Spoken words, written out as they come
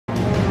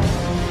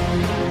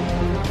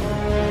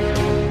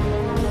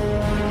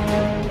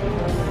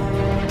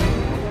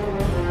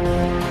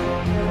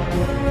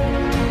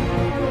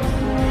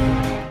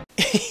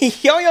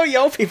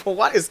Yo, people,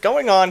 what is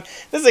going on?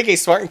 This is AK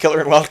Spartan Killer,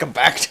 and welcome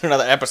back to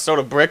another episode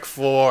of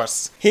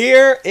Brickforce.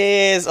 Here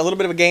is a little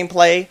bit of a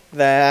gameplay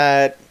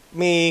that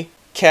me,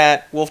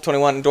 Cat,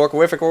 Wolv21, and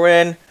Dorkerific were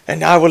in,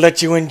 and I will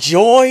let you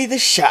enjoy the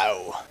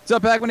show. What's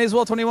up, back? My name is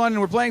Wolv21, and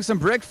we're playing some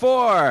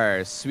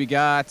Brickforce. We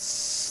got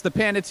the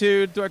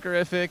Panditude,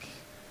 Dorkerific.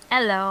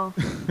 Hello.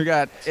 We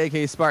got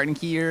AK Spartan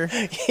here.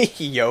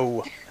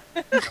 Yo.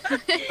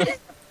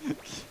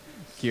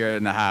 Here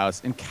in the house,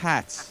 and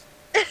Cat.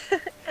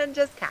 And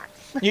just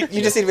cats. You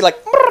just need to be like,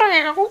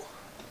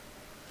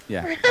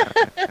 Yeah.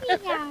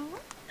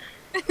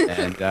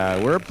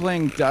 And we're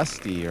playing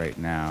Dusty right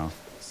now.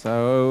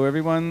 So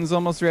everyone's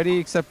almost ready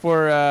except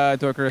for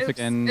Dorkerific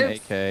and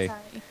AK. Sorry.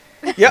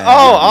 Yeah.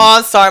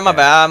 Oh, sorry, my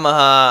bad.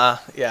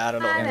 Yeah, I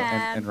don't know.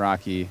 And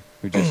Rocky,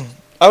 who just.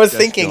 I was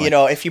thinking, joined. You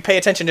know, if you pay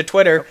attention to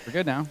Twitter, we're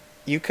good now.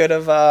 You could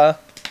have,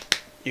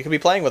 you could be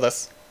playing with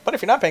us. But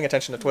if you're not paying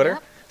attention to Twitter,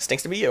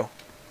 stinks to be you.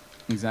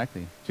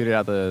 Exactly. Tweeted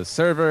out the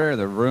server,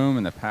 the room,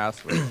 and the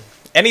password.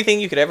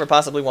 Anything you could ever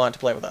possibly want to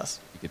play with us.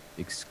 You get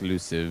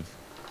exclusive.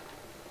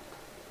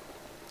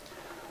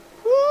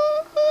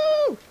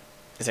 Woo-hoo!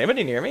 Is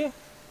anybody near me?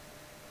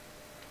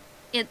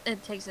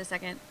 It takes a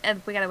second.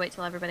 We gotta wait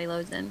till everybody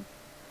loads in.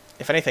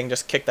 If anything,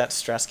 just kick that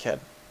stress kid.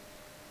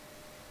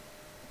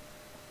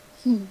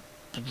 I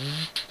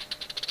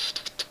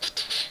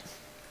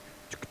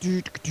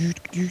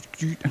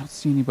don't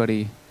see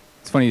anybody.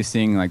 It's funny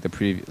seeing like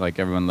like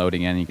everyone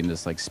loading in. You can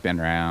just like spin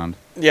around.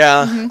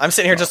 Yeah, I'm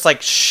sitting here just like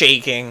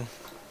shaking.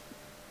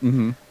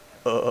 Mm-hmm.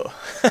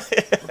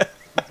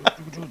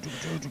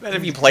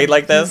 Imagine if you played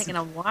like this. It's taking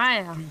a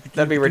while.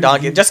 That'd be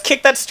redonkulous. Just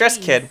kick that stress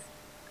kid.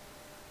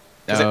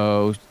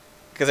 No.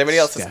 Because everybody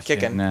else is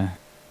kicking. Nah.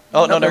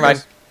 Oh no, never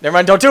mind. Never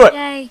mind. Don't do it.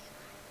 Yay!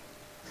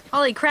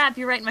 Holy crap!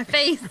 You're right in my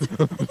face.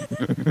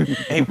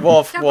 Hey,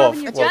 Wolf. Stop Wolf.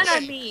 rubbing your Wolf. gun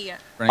on me.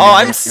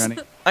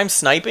 Oh, I'm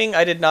sniping.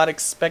 I did not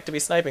expect to be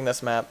sniping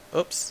this map.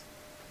 Oops.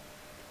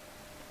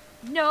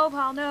 No,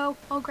 Paul. No.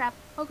 Oh crap.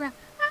 Oh crap.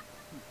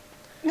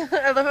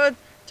 I love how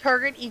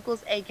target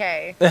equals AK.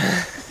 You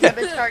have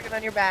a target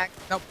on your back.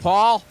 No,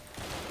 Paul.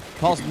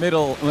 Paul's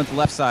middle went the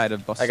left side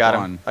of I got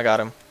him. I got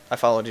him. I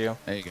followed you.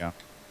 There you go.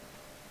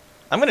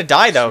 I'm gonna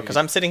die though, because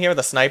I'm sitting here with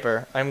a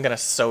sniper. I'm gonna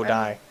so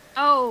die.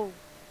 Oh.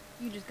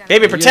 You just got.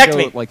 Baby, protect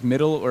me. Like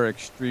middle or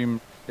extreme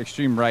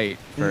right.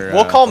 For,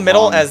 we'll call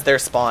middle as their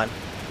spawn.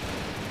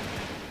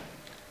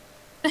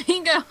 There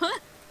you go.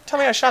 Tell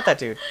me I shot that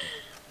dude.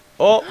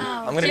 Oh,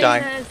 I'm gonna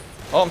die.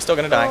 Oh, I'm still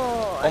gonna die.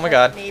 Oh my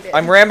god.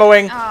 I'm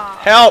Ramboing. Oh.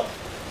 Help!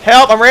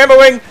 Help! I'm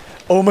Ramboing!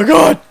 Oh my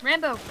god!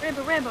 Rambo.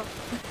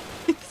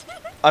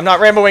 I'm not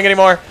Ramboing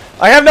anymore.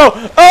 I have no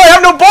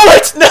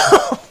bullets! No!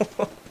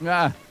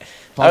 Yeah.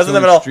 I was in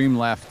the middle. Extreme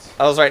left.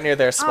 I was right near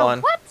their spawn.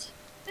 Oh, what?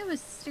 That was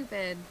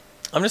stupid.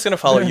 I'm just gonna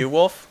follow you,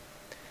 Wolf.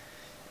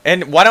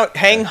 And why don't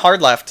hang hard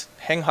left?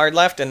 Hang hard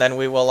left, and then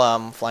we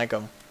will flank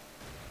them.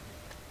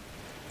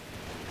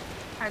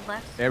 Hard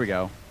left. There we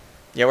go.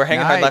 Yeah, we're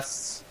hanging hard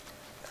left.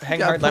 Hang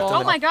Got hard left.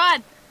 Paul. Oh my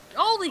god!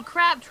 Holy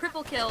crap!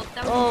 Triple kill.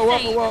 That was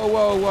insane.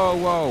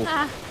 Whoa.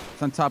 Ah,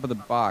 It's on top of the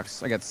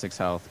box. I got 6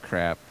 health.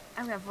 Crap.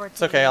 I've got 14.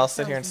 It's okay, I'll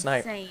sit That here was and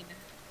snipe. insane.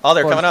 Oh,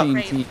 they're coming up.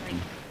 14 Like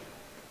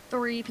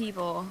 3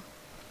 people.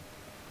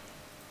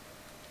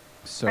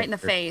 So Right in the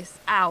face.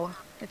 Ow.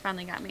 It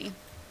finally got me.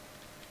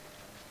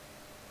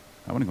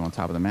 I want to go on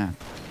top of the map.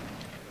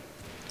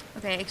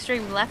 Okay,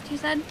 extreme left, you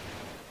said?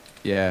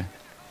 Yeah.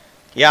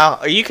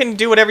 Yeah, you can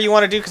do whatever you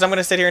want to do, because I'm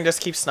gonna sit here and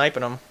just keep sniping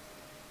them.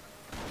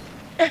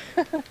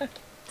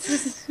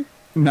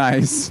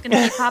 Nice.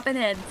 Gonna keep popping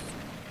heads.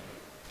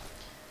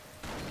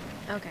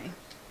 Okay.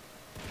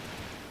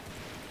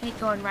 Hate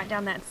going right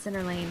down that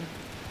center lane.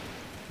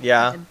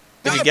 Yeah.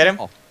 Did you get him?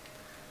 Oh.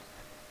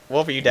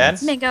 Wolf, are you dead?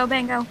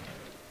 Bango.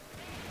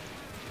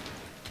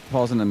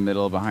 Paul's in the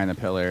middle behind the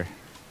pillar.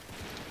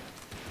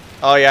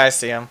 Oh yeah, I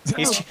see him.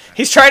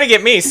 He's trying to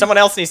get me. Someone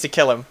else needs to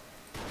kill him.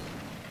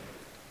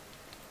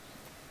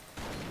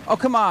 Oh,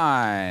 come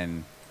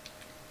on.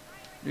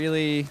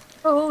 Really?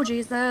 Oh,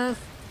 Jesus.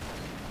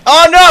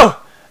 Oh no!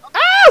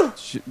 Ow!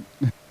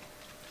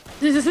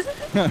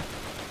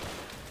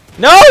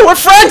 No, we're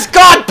friends.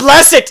 God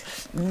bless it.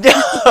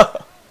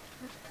 No.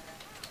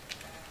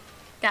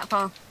 Got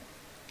Paul.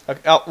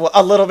 Okay, oh, well,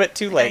 a little bit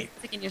too late.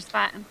 Stick in your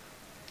spot.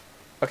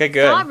 Okay,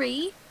 good.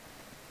 Sorry.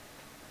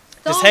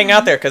 Just hang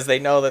out there, because they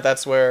know that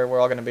that's where we're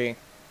all gonna be.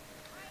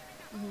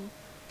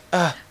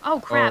 Oh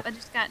crap! I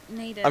just got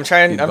naded. I'm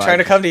trying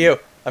to come to you.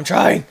 I'm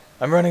trying.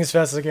 I'm running as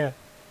fast as I can.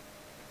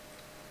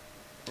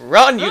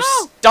 Run, you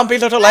stumpy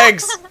little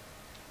legs!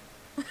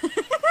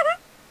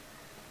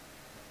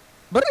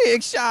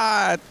 Big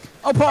shot!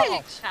 Oh, Paul!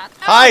 Big shot. Oh,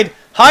 Hide!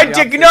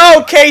 Hide!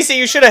 No, Casey,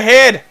 you should have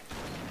hid!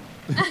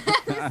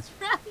 that's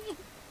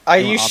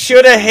right. You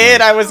should have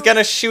hid. I was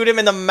gonna shoot him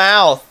in the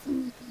mouth.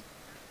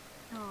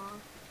 Aw.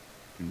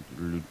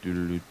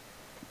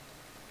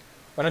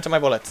 Run into my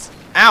bullets.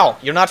 Ow!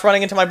 You're not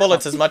running into my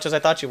bullets as much as I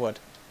thought you would.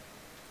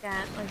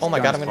 Yeah, Oh my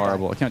god, I'm gonna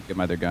horrible. die. I can't get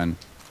my other gun.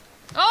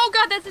 Oh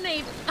god, that's an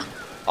 8.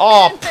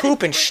 Oh,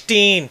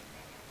 Poopenstein!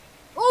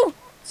 Oh!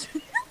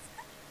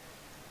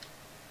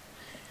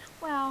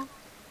 Wow.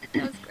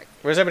 That was great.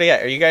 Where's everybody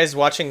at? Are you guys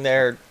watching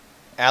their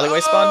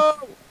alleyway spawn?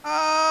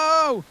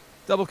 Oh!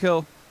 Double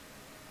kill.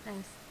 Nice.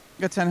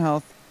 Got 10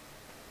 health.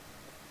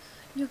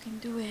 You can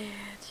do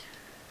it.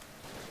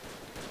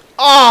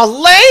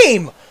 Oh,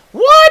 lame!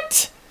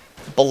 What?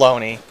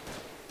 Baloney.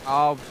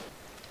 Oh,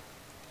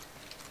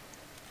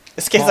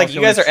 This kid's Paul like,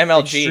 you guys are showing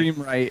MLG.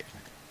 Extreme right.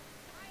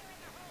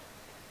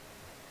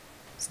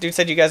 This dude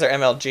said you guys are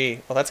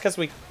MLG. Well, that's because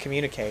we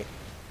communicate.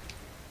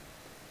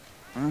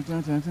 What's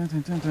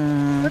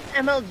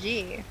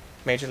MLG?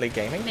 Major League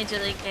Gaming? Major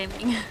League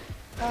Gaming.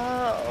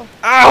 Oh.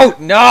 Oh,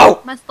 no!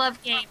 Must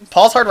love games.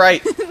 Paul's hard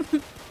right.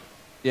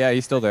 Yeah,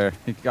 he's still there.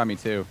 He got me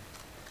too.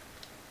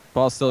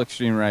 Paul's still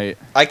extreme right.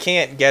 I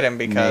can't get him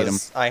Made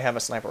because I have a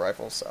sniper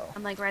rifle, so.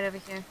 I'm like right over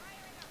here.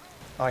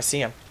 Oh, I see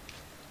him.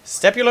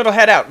 Step your little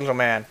head out, little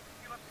man.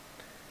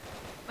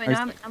 Wait,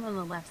 no, I'm on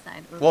the left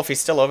side. Oops. Wolf,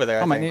 he's still over there,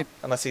 Oh, I my think. need-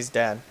 Unless he's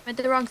dead. Went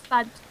to the wrong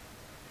spot.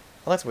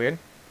 Well, that's weird.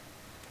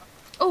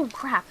 Oh,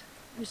 crap.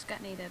 I just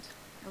got naded.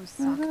 I was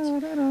sucked.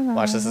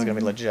 Watch, this is gonna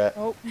be legit.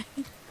 Oh.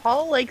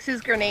 Paul likes his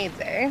grenades,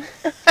 eh?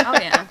 Oh,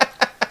 yeah.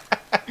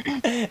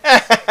 He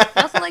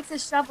also likes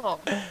his shovel.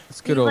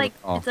 It's good He, old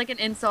like, Paul. it's like an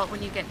insult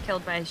when you get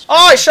killed by a shovel.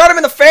 Oh, I shot him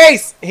in the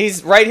face!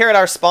 He's right here at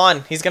our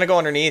spawn. He's gonna go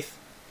underneath.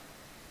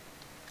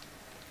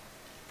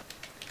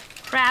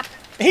 Crap.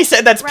 He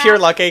said that's pure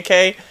luck,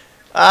 AK.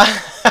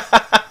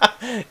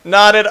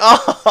 Not at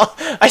all.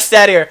 I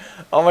sat here.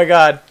 Oh my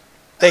god.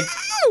 Thank.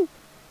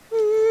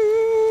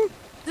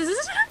 This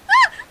is...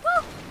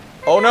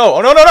 Oh no!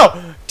 Oh no! No!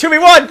 No!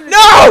 2v1!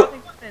 No!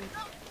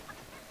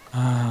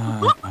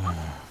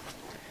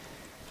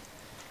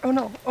 Oh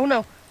no, oh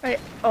no.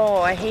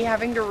 I hate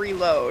having to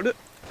reload.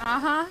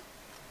 Uh-huh.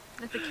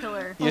 That's a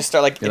killer. You just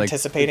start like You're,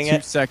 anticipating in 2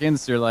 it.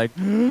 seconds, you're like,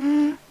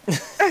 That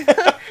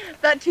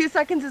 2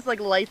 seconds is like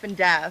life and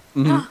death.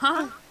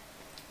 Uh-huh.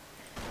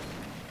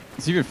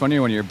 it's even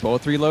funnier when you're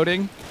both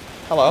reloading.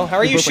 Hello. How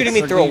are You're you both, like, shooting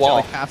me through a circling each other, wall?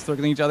 like, half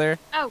circling each other.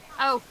 Oh,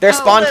 oh. They're oh.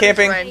 spawn That is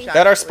camping. range,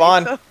 At our actually,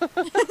 spawn. so-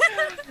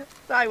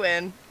 I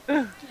win.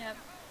 Yep.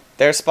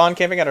 They're spawn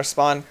camping at our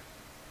spawn.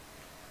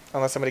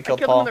 Unless somebody I killed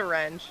killed Paul. him with a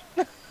wrench.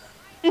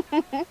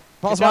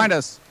 Paul's job. behind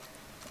us.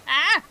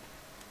 Ah!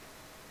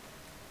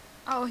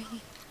 Oh,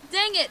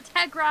 dang it,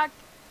 Tech Rock.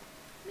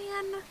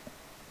 Man.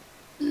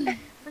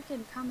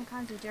 Freaking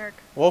kamikaze jerk.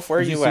 Wolf, where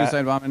are Did you at?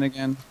 suicide bombing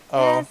again?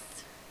 Oh. Yes.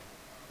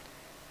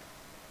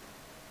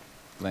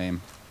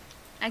 Lame.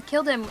 I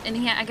killed him, and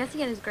I guess he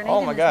had his grenade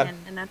Oh in my his God. hand,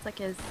 and that's like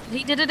his...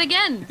 He did it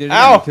again. He did it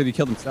Ow! again until he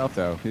killed himself,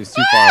 though. He was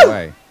too far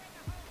away.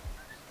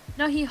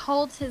 No, he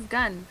holds his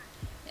gun.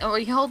 Or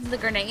he holds the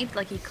grenade,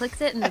 like he clicks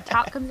it, and the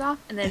top comes off,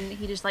 and then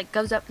he just like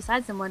goes up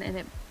beside someone,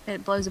 and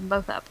it blows them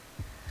both up.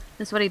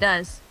 That's what he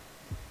does.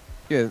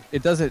 Yeah,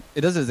 it does it.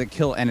 It does it as a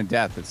kill and a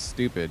death. It's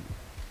stupid.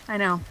 I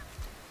know.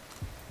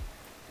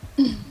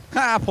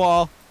 Ha,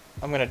 Paul.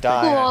 I'm gonna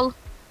die. Paul.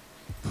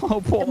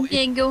 Oh, Paul.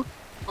 Mango.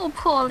 Oh,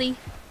 Paulie.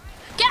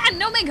 God,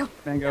 no mango.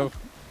 Mango.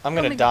 I'm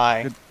gonna Oh my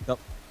die. Good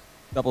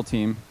double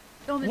team.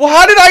 Don't Well,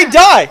 how did I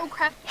die? Oh,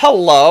 crap.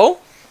 Hello?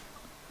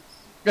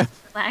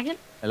 Lagging?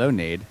 Hello,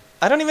 nade.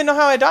 I don't even know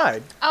how I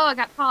died. Oh, I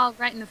got Paul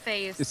right in the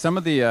face. Some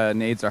of the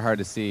nades are hard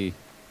to see,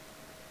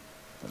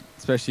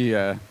 especially.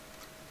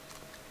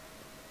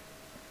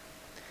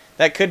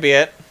 That could be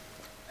it.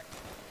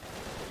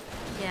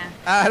 Yeah.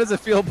 How does it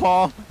feel,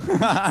 Paul?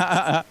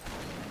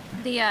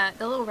 The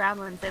little round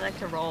ones, they like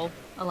to roll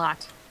a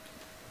lot.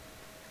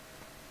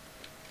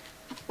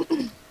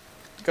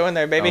 Go in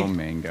there, baby. Oh,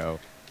 mango.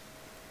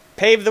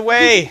 Pave the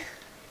way.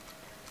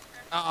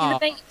 Be the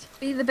bait.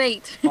 Be the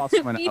bait. Paul's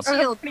coming Be up.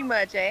 shield. Pretty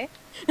much, eh?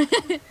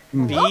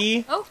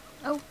 Be Oh,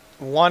 oh,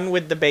 one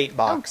with the bait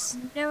box.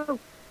 no.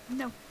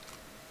 No.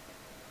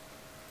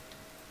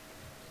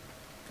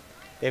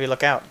 Baby,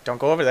 look out. Don't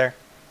go over there.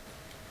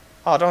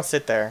 Oh, don't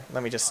sit there.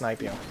 Let me just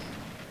snipe you.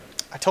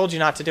 I told you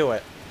not to do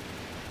it.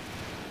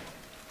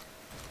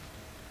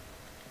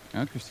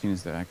 Oh,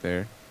 Christina's back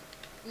there.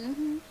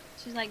 Mm-hmm.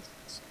 She's like...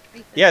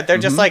 Yeah, they're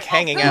just Mhm. like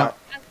hanging Oh, out.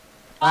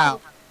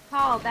 Paul,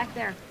 Paul, back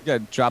there. You gotta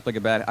drop like a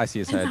bat. I see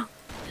his head.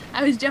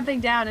 I was jumping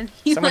down and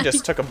he Someone like...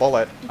 just took a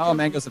bullet. Oh,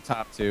 mango's up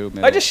top too.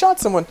 Middle. I just shot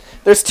someone.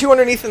 There's two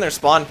underneath in their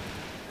spawn.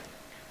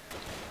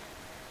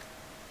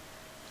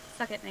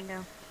 Suck it,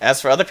 Mango.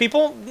 As for other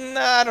people,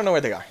 nah, I don't know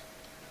where they are.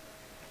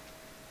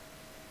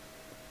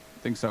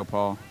 think so,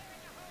 Paul.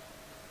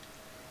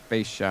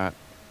 Face shot.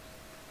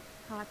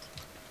 Hot.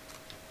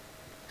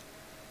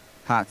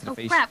 Hot to the Oh,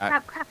 face crap, shot.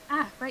 crap, crap.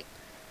 Ah, right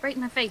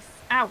in the face.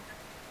 Ow.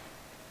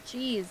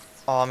 Jeez.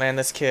 Oh man,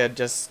 this kid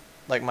just,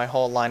 like, my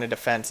whole line of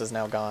defense is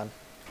now gone.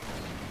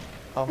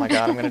 Oh my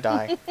god, I'm gonna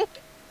die.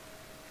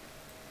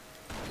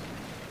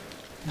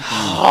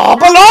 Oh,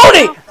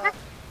 baloney!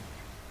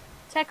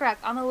 Tech Rock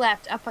on the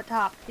left, up at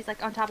top. He's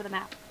like on top of the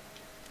map.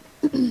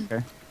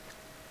 Okay.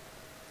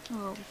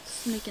 Oh,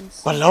 sneaking.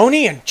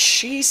 Bologna and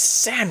cheese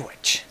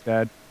sandwich.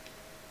 Dead.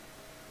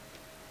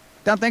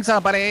 Don't think so,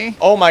 buddy.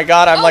 Oh my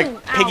god, I'm like Oh, ow,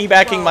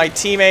 piggybacking whoa. my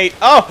teammate.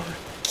 Oh,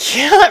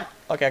 God.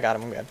 Okay, I got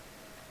him. I'm good.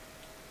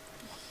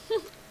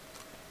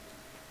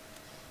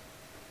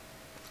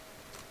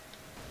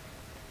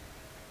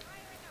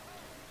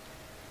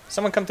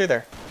 Someone come through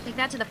there. Take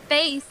that to the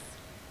face.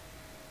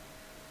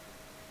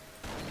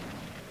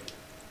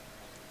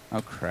 Oh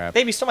crap.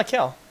 Baby, stole my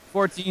kill.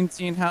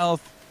 14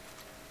 health.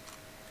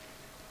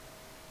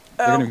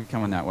 They're gonna be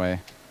coming that way.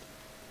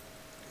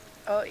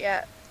 Oh,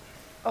 yeah.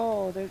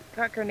 Oh, they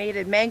got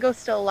grenaded. Mango's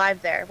still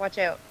alive there. Watch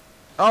out.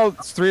 Oh,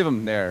 it's 3 of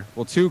them there.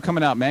 Well, 2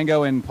 coming out.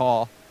 Mango and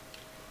Paul.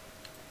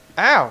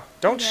 Ow!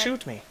 Don't Okay.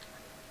 shoot me.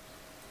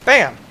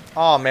 Bam!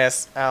 Oh,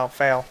 miss. Ow,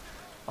 fail.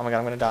 Oh my god,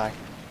 I'm gonna die.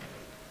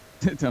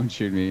 Don't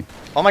shoot me.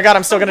 Oh my god,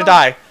 I'm still gonna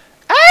die.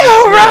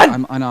 Ow, run!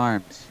 I'm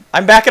unarmed.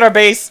 I'm back at our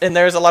base, and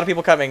there's a lot of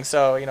people coming,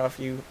 so, you know, if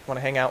you want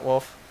to hang out,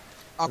 Wolf.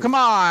 Oh, come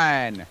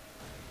on!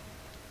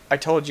 I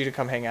told you to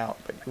come hang out,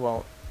 but you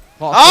won't.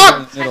 Paul, Ah!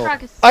 in the middle.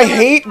 Techrock is I still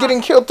hate up top.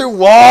 getting killed through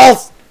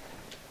walls!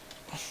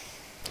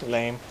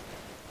 Lame.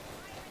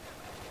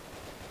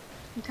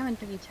 I'm coming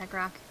for you,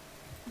 Techrock.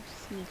 You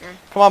sneaker.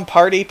 Come on,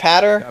 party,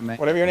 patter, Got me.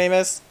 whatever your name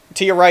is.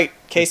 To your right,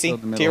 Casey. still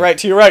in the To your middle. right,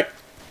 to your right.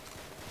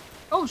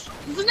 Oh,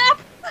 snap!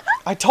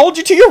 I told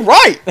you to your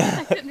right!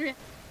 I couldn't react.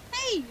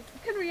 Hey!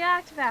 I couldn't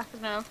react fast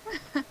enough.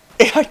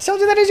 I told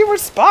you that as you were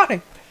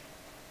spawning.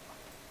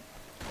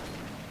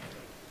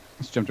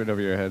 Just jumped right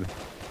over your head.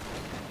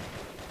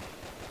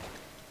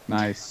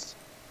 Nice.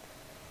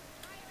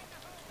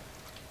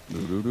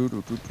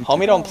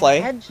 Homie, don't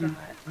play. Headshot.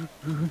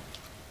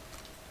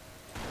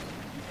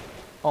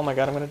 Oh my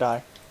god, I'm gonna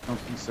die. Don't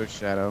think so,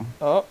 Shadow.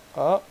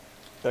 Oh.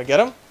 Did I get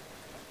him?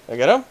 Did I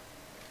get him?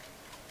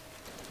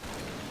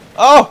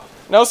 Oh!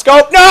 No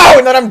scope! No!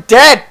 And then I'm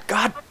dead!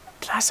 God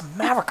bless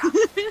America.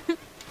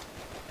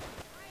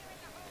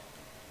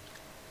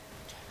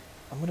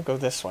 I'm gonna go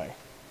this way.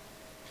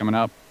 Coming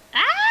up.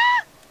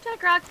 Ah!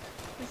 Techrock!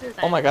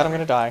 Oh my god, I'm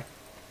gonna die.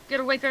 Get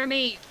away from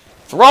me!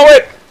 Throw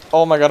it!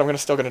 Oh my god, I'm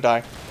still gonna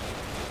die.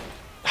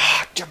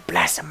 God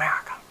bless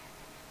America.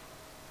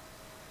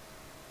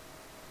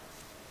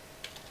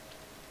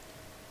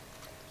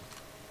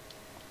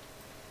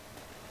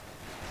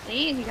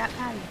 See? He got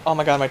Patty. Oh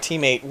my god, my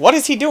teammate. What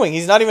is he doing?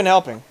 He's not even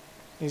helping.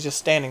 He's just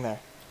standing there.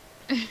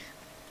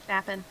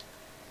 Fapping.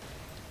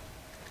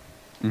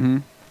 Mm-hmm.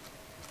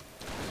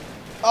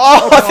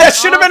 Oh, that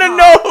should have been a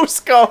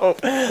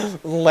no-scope!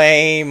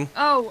 Lame.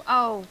 Oh.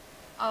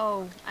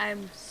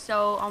 I'm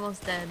so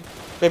almost dead.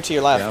 Babe, to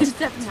your left.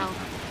 Yeah. 7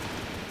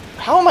 health.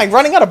 How am I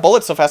running out of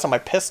bullets so fast on my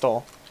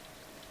pistol?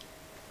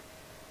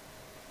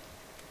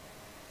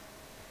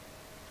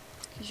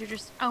 Because you're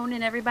just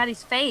owning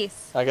everybody's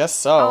face. I guess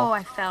so. Oh,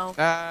 I fell.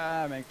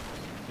 Ah, make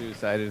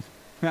suicided.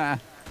 Ah.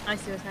 I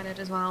suicided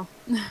as well.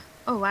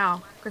 Oh,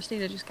 wow.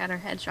 Christina just got her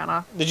head shot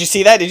off. Did you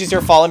see that? Did you see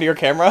her fall into your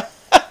camera?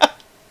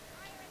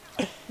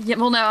 Yeah,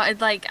 well, no,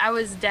 I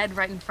was dead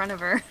right in front of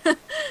her.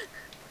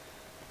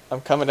 I'm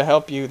coming to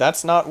help you.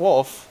 That's not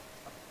Wolf.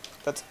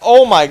 That's...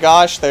 Oh my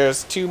gosh,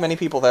 there's too many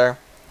people there.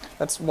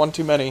 That's one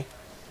too many.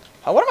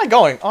 What am I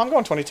going? Oh, I'm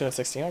going 22 and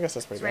 16. I guess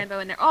that's pretty There's good. Rambo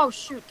in there. Oh,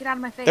 shoot. Get out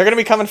of my face. They're going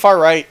to be coming far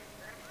right.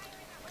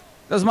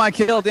 That was my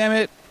kill, damn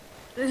it.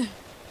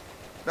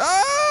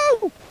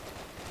 No!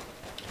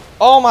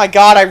 Oh my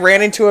god, I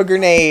ran into a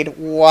grenade.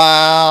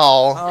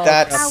 Wow. Oh,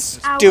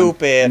 That's Ow, ow.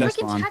 stupid. Nice. Freaking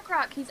Spawn. Tech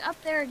Rock. He's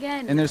up there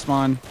again. In their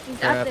spawn. He's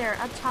Crap. up there.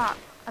 Up top.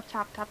 Up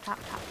top, top, top,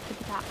 top. To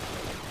the top.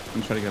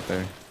 I'm trying to get up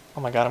there.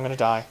 Oh my god, I'm going to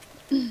die.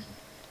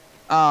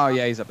 Oh,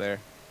 yeah, he's up there.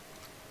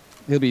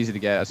 He'll be easy to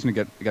get. I just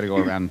gotta go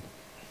around.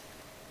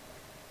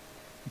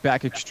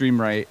 Back extreme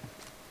right.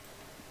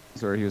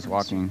 Is where he was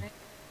walking.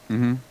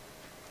 Mm-hmm.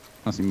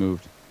 Unless he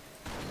moved.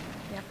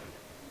 Yep.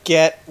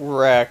 Get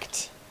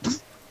wrecked.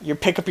 You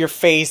pick up your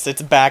face,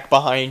 it's back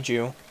behind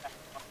you.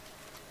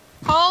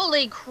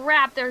 Holy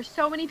crap. There's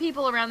so many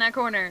people around that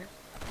corner.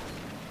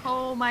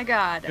 Oh my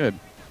god. Good.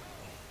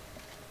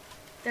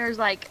 There's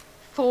like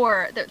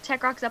 4. The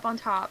Tech Rock's up on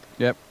top.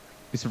 Yep.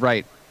 He's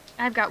right.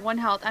 I've got 1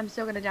 health. I'm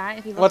still gonna die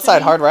if he looks What at side?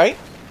 me. Hard right?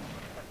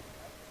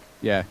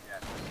 Yeah.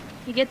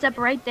 He gets up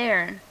right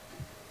there.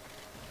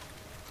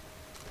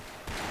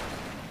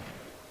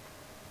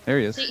 There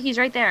he is. See, he's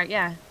right there.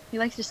 Yeah. He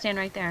likes to stand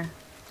right there.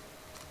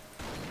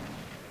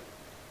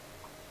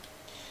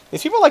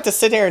 These people like to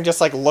sit here and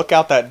just like look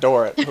out that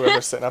door at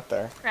whoever's sitting up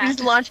there. Crap. Just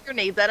launch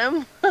grenades at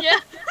him. Yeah.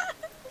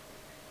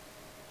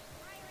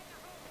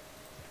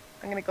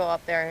 I'm gonna go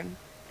up there and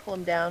pull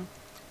him down.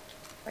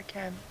 If I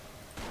can.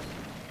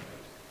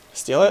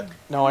 Steal it?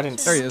 No, I didn't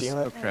There he is. steal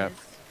Oh, it. crap.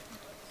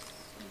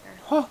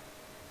 Huh.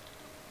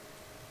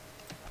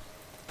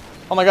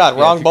 Oh my god,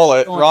 Yeah, wrong if you bullet,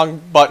 keep going-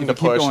 wrong button If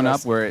to you keep push. going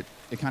That's- up where it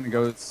kind of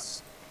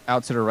goes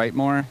out to the right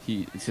more,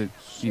 you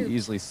Shoot.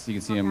 easily you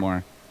can see him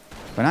more.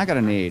 But I got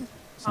a nade,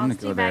 so I'm gonna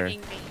go there.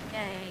 Teabagging me.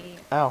 Yay.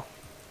 Ow.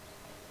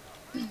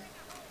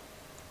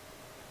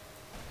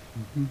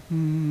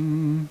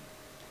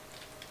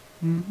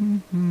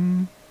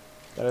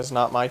 That is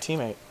not my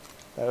teammate.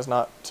 That is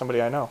not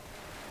somebody I know.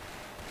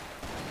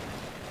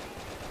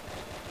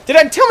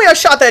 Tell me I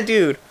shot that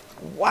dude!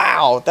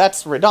 Wow,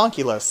 that's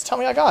redonkulous. Tell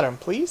me I got him,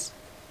 please.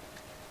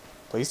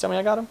 Please tell me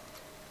I got him.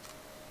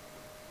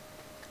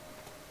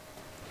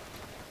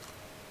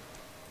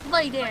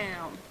 Lay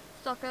down,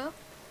 sucker.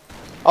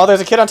 Oh,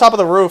 there's a kid on top of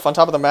the roof, on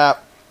top of the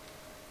map.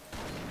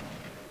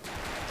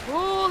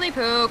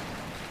 Hey, poop.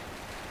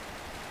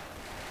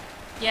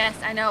 Yes,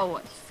 I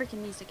know. He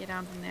freaking needs to get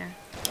down from there.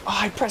 Oh,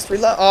 I pressed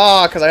reload.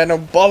 Oh, because I had no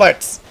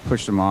bullets.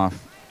 Pushed him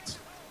off.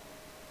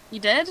 You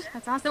did?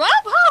 That's awesome.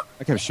 Oh, Paul!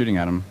 I kept shooting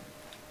at him.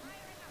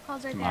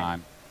 Paul's right Come there.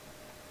 on.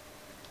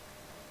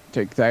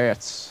 Take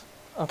that.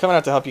 I'm coming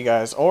out to help you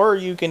guys. Or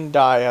you can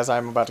die as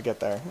I'm about to get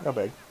there. No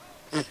big.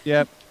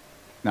 Yep.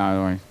 No,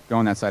 don't worry. Go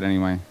on that side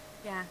anyway.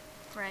 Yeah,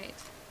 right.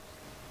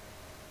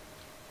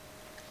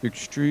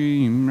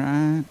 Extreme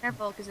right.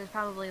 Careful, because there's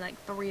probably like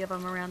 3 of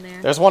them around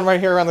there. There's one right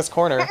here around this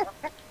corner.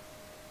 Oh,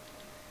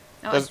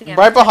 I there's see him.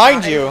 right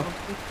behind you. Little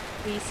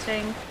beast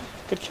thing.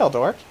 Good kill,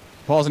 Dork.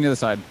 Paul's on the other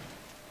side.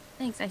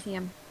 Thanks, I see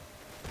him.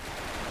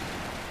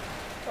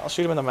 I'll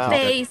shoot him in the mouth.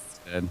 Face!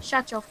 Dead.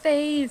 Shut your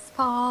face,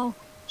 Paul.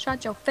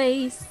 Shut your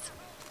face.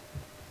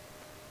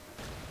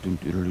 Oh,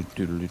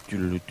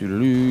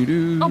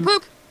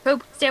 poop!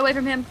 Poop! Stay away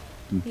from him.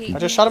 I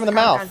just shot him in the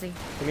mouth. kamikaze.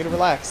 You need to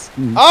relax.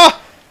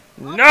 Ah!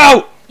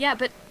 No! Yeah,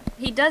 but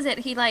he does it.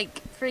 He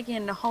like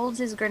freaking holds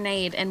his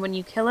grenade, and when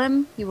you kill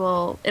him,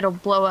 it'll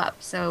blow up.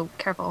 So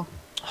careful.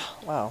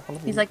 Wow.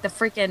 He's like the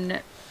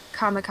freaking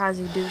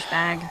kamikaze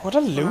douchebag. What a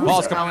loser.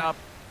 Paul's coming up.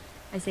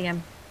 I see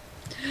him.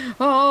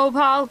 Oh,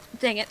 Paul!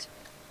 Dang it.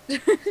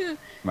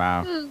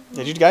 Wow.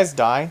 Did you guys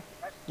die?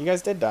 You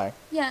guys did die.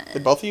 Yeah.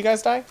 Did both of you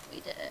guys die?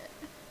 We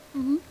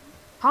did.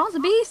 Paul's a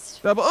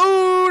beast. Double.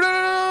 Oh,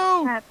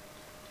 no! Crap.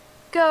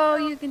 Go,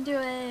 you can do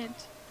it.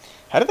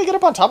 How did they get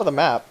up on top of the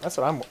map? That's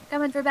what I'm...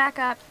 Coming for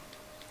backup.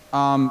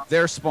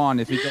 They're spawned.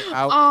 If you go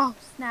out Oh,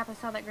 snap, I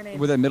saw that grenade.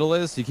 where the middle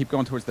is, you keep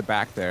going towards the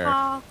back there.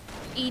 Paul,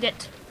 eat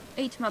it.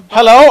 Eat my butt.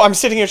 Hello? I'm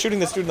sitting here shooting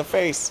this dude in the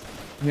face.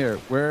 Here,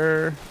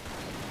 where?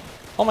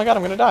 Oh my god,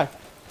 I'm gonna die.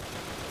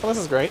 Well,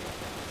 this is great.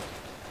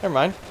 Never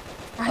mind.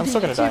 Are I'm the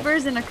still gonna die.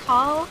 YouTubers in a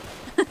call?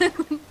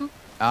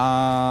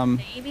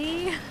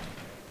 Maybe.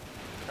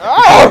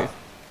 Oh!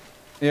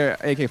 Here,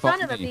 AK, follow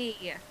Son of a me.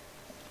 bee.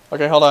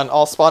 Okay, hold on.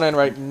 I'll spawn in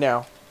right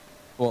now.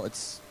 Well,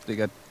 they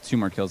got 2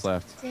 more kills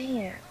left.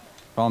 Damn.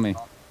 Follow me.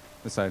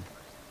 This side.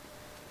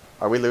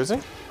 Are we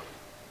losing?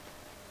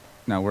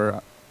 No, we're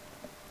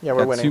Yeah, we're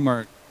got winning. 2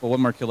 more. Well, 1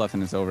 more kill left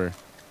and it's over.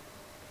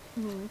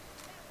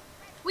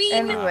 We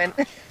And we win.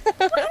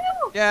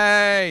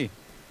 Yay!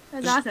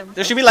 That's awesome.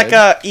 There should be like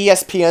a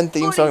ESPN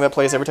theme song that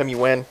plays every time you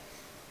win.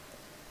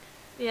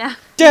 Yeah.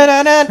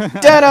 Da-da-da,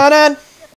 da-da-da.